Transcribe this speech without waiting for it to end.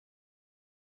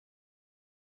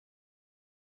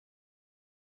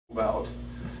about.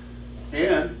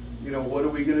 And, you know, what are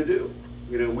we going to do?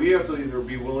 You know, we have to either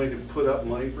be willing to put up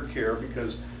money for care,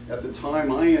 because at the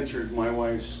time I entered my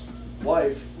wife's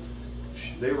life,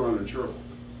 they were uninsurable.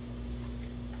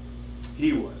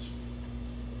 He was.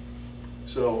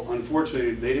 So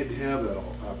unfortunately, they didn't have that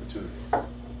opportunity. But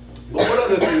what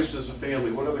other things does the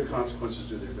family, what other consequences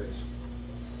do they face?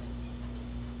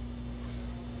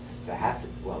 They have to,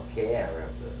 well,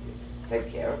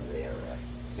 take care of their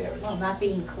parents. Well, not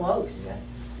being close, Yeah.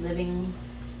 living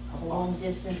a long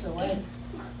distance away.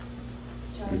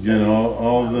 Again,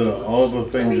 all the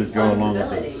things that go along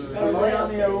with it. I lay on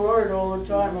the alert all the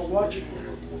time and watching.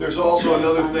 There's also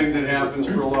another thing that happens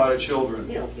for a lot of children.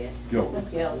 You don't get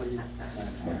Guilt. guilt.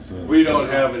 We don't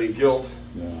have any guilt.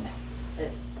 Yeah.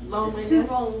 Two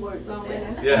wrong words.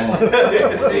 Loneliness. Yeah.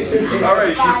 See? All right,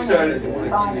 she started.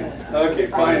 Finance. Okay,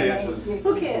 finances.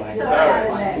 Who cares? All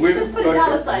right. Just put a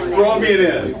dollar sign there. Throw me it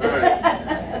in. All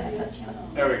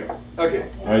right. There we go. Okay.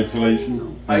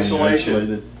 Isolation. Isolation.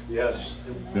 Isolated, Yes.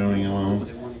 going alone.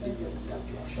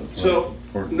 So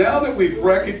now that we've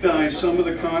recognized some of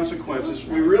the consequences,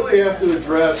 we really have to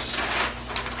address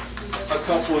a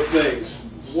couple of things.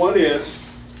 One is,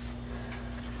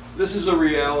 this is a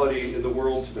reality in the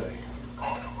world today.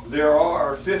 There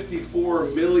are 54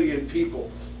 million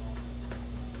people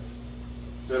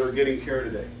that are getting care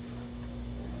today.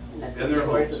 That's And when they're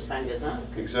the worst homes. of time goes on.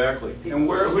 Exactly. And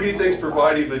who do you think is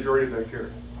providing the majority of that care?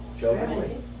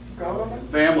 Family.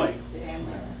 Government. Family.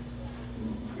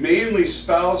 Mainly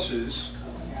spouses,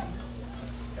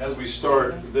 as we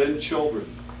start, then children.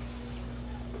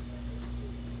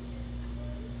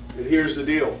 And here's the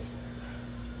deal.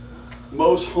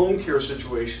 Most home care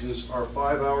situations are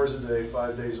 5 hours a day,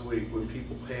 5 days a week, when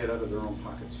people pay it out of their own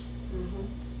pockets.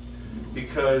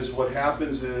 Because what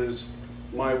happens is,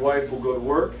 my wife will go to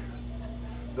work,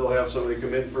 they'll have somebody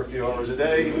come in for a few hours a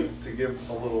day to give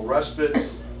a little respite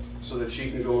so that she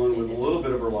can go on with a little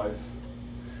bit of her life,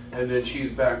 and then she's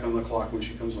back on the clock when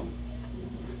she comes home,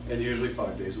 and usually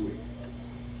 5 days a week.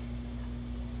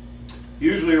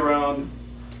 Usually around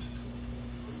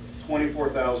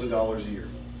 $24,000 a year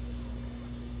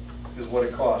is what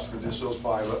it costs for just those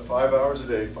 5 hours a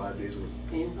day, 5 days a week.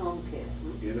 In home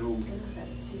care. In home care.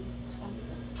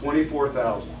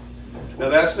 24,000. Now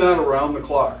that's not around the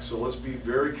clock, so let's be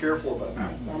very careful about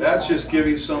that. That's just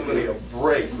giving somebody a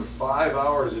break for 5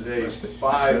 hours a day,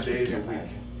 5 days a week.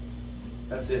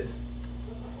 That's it.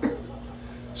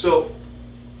 So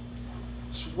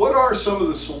what are some of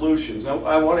the solutions? Now,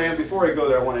 before I go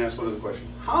there, I want to ask one other question.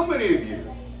 How many of you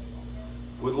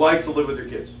would like to live with your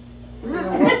kids?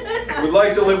 Would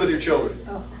like to live with your children?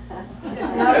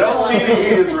 I don't see any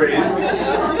hands raised.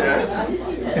 Yeah.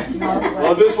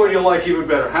 Well, this one you'll like even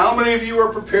better. How many of you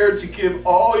are prepared to give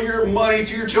all your money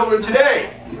to your children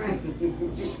today?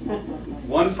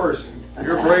 One person.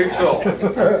 You're a brave soul.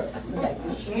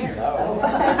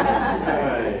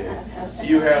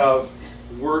 You have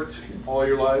worked all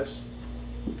your lives.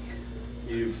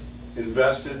 You've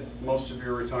invested most of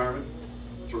your retirement,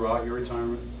 throughout your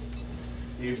retirement.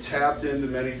 You've tapped into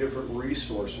many different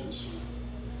resources.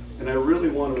 And I really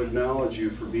want to acknowledge you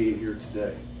for being here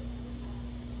today.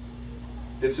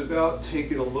 It's about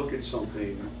taking a look at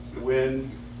something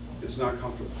when it's not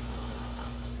comfortable.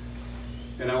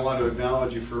 And I want to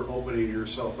acknowledge you for opening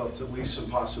yourself up to at least some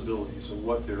possibilities of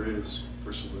what there is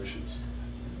for solutions.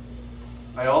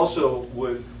 I also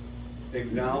would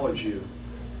acknowledge you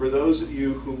for those of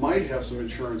you who might have some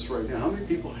insurance right now. How many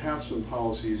people have some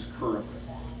policies currently?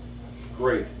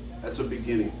 Great, that's a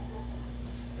beginning.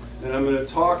 And I'm going to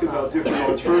talk about different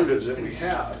alternatives that we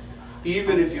have.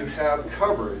 Even if you have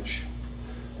coverage,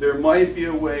 there might be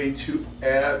a way to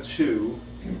add to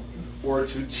or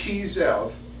to tease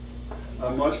out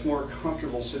a much more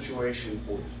comfortable situation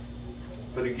for you.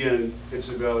 But again, it's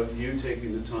about you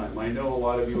taking the time. I know a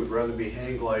lot of you would rather be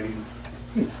hang gliding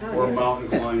or mountain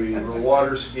climbing or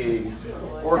water skiing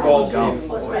or golfing,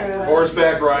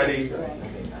 horseback riding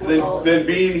than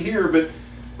being here. But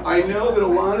I know that a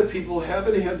lot of people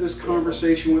haven't had this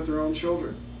conversation with their own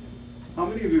children. How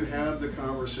many of you have the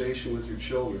conversation with your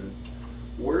children?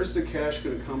 Where's the cash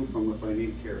going to come from if I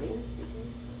need care?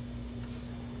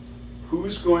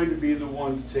 Who's going to be the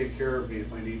one to take care of me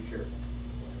if I need care?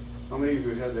 How many of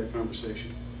you had that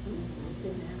conversation?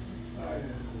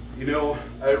 You know,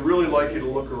 I'd really like you to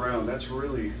look around. That's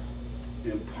really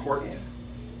important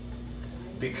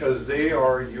because they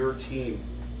are your team.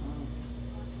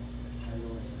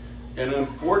 And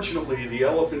unfortunately, the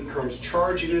elephant comes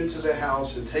charging into the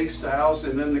house and takes the house,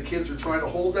 and then the kids are trying to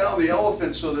hold down the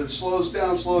elephant so that it slows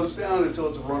down until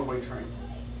it's a runaway train.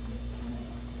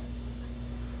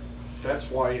 That's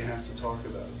why you have to talk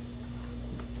about it.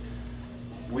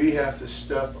 We have to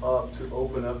step up to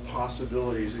open up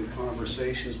possibilities and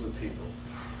conversations with people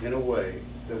in a way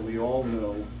that we all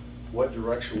know what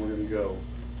direction we're going to go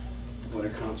when a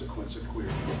consequence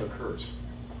occurs.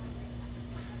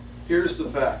 Here's the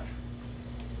fact.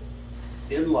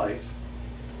 In life,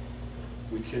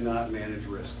 we cannot manage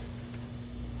risk.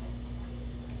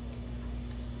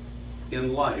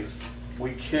 In life,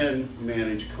 we can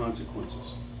manage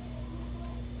consequences.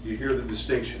 You hear the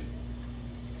distinction.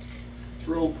 It's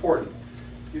real important.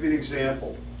 I'll give you an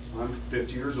example. I'm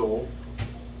 50 years old.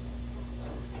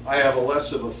 I have a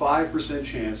less of a 5%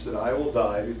 chance that I will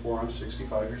die before I'm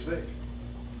 65 years of age.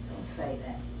 Don't say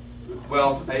that.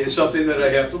 Well, it's something that I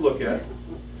have to look at.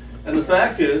 And the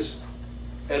fact is,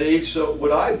 at age, so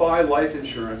would I buy life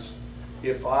insurance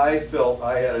if I felt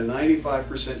I had a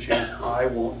 95% chance I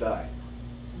won't die?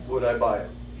 Would I buy it?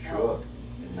 Sure.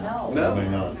 No. Probably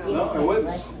not. No, I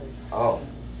wouldn't. Oh,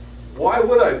 Why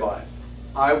would I buy it?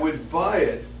 I would buy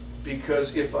it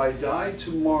because if I died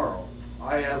tomorrow,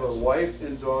 I have a wife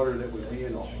and daughter that would be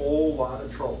in a whole lot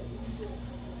of trouble.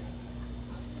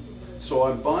 So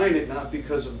I'm buying it not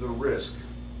because of the risk.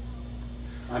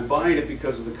 I'm buying it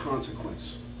because of the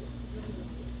consequence.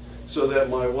 So that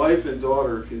my wife and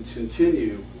daughter can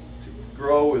continue to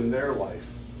grow in their life,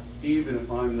 even if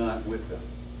I'm not with them.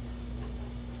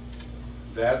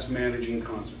 That's managing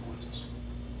consequences.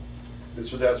 And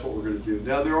so that's what we're going to do.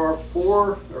 Now there are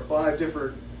 4 or 5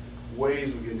 different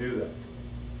ways we can do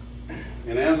that.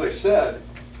 And as I said,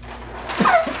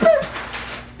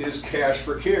 is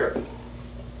Cash4Care.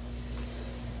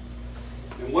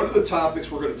 And one of the topics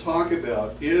we're going to talk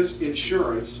about is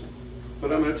insurance,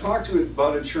 but I'm going to talk to you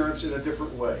about insurance in a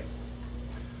different way.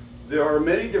 There are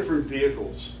many different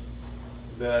vehicles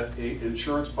that an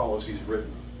insurance policy is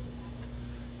written.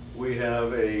 We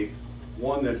have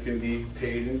one that can be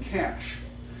paid in cash,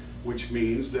 which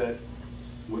means that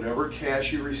whatever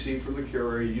cash you receive from the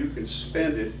carrier, you can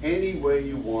spend it any way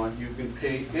you want. You can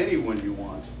pay anyone you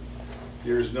want.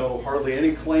 There's hardly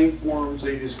any claim forms.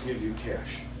 They just give you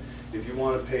cash. If you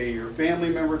want to pay your family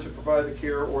member to provide the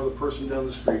care or the person down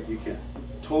the street, you can.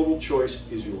 Total choice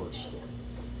is yours.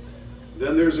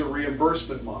 Then there's a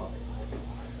reimbursement model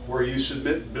where you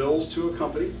submit bills to a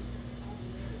company.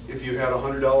 If you had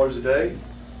 $100 a day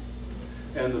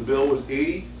and the bill was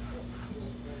 $80,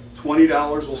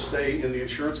 $20 will stay in the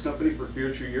insurance company for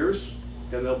future years,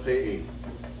 and they'll pay $80.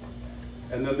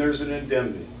 And then there's an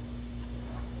indemnity.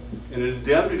 In an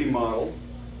indemnity model,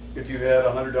 if you had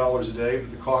 $100 a day,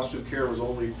 but the cost of care was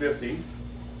only $50,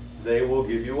 they will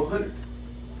give you $100.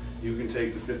 You can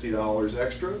take the $50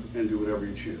 extra and do whatever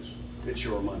you choose. It's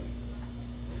your money.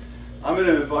 I'm going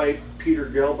to invite Peter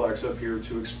Gelbwaks up here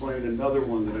to explain another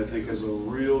one that I think has a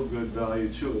real good value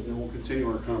to it, and then we'll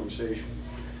continue our conversation.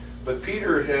 But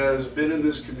Peter has been in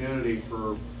this community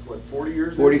for, what, 40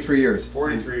 years? 43 years.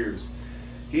 43 years.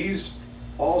 He's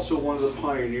also one of the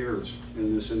pioneers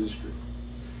in this industry.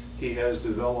 He has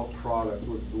developed product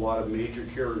with a lot of major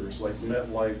carriers like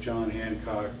MetLife, John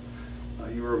Hancock.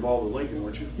 You were involved with Lincoln,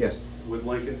 weren't you? Yes. With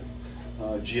Lincoln,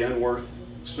 Genworth.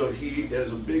 So he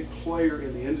is a big player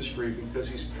in the industry because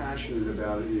he's passionate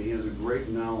about it and he has a great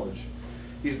knowledge.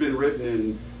 He's been written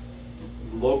in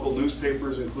local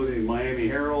newspapers, including Miami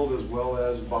Herald, as well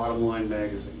as Bottom Line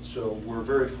magazine. So we're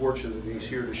very fortunate that he's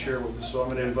here to share with us. So I'm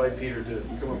going to invite Peter to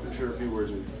come up and share a few words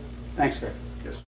with you. Thanks, Greg.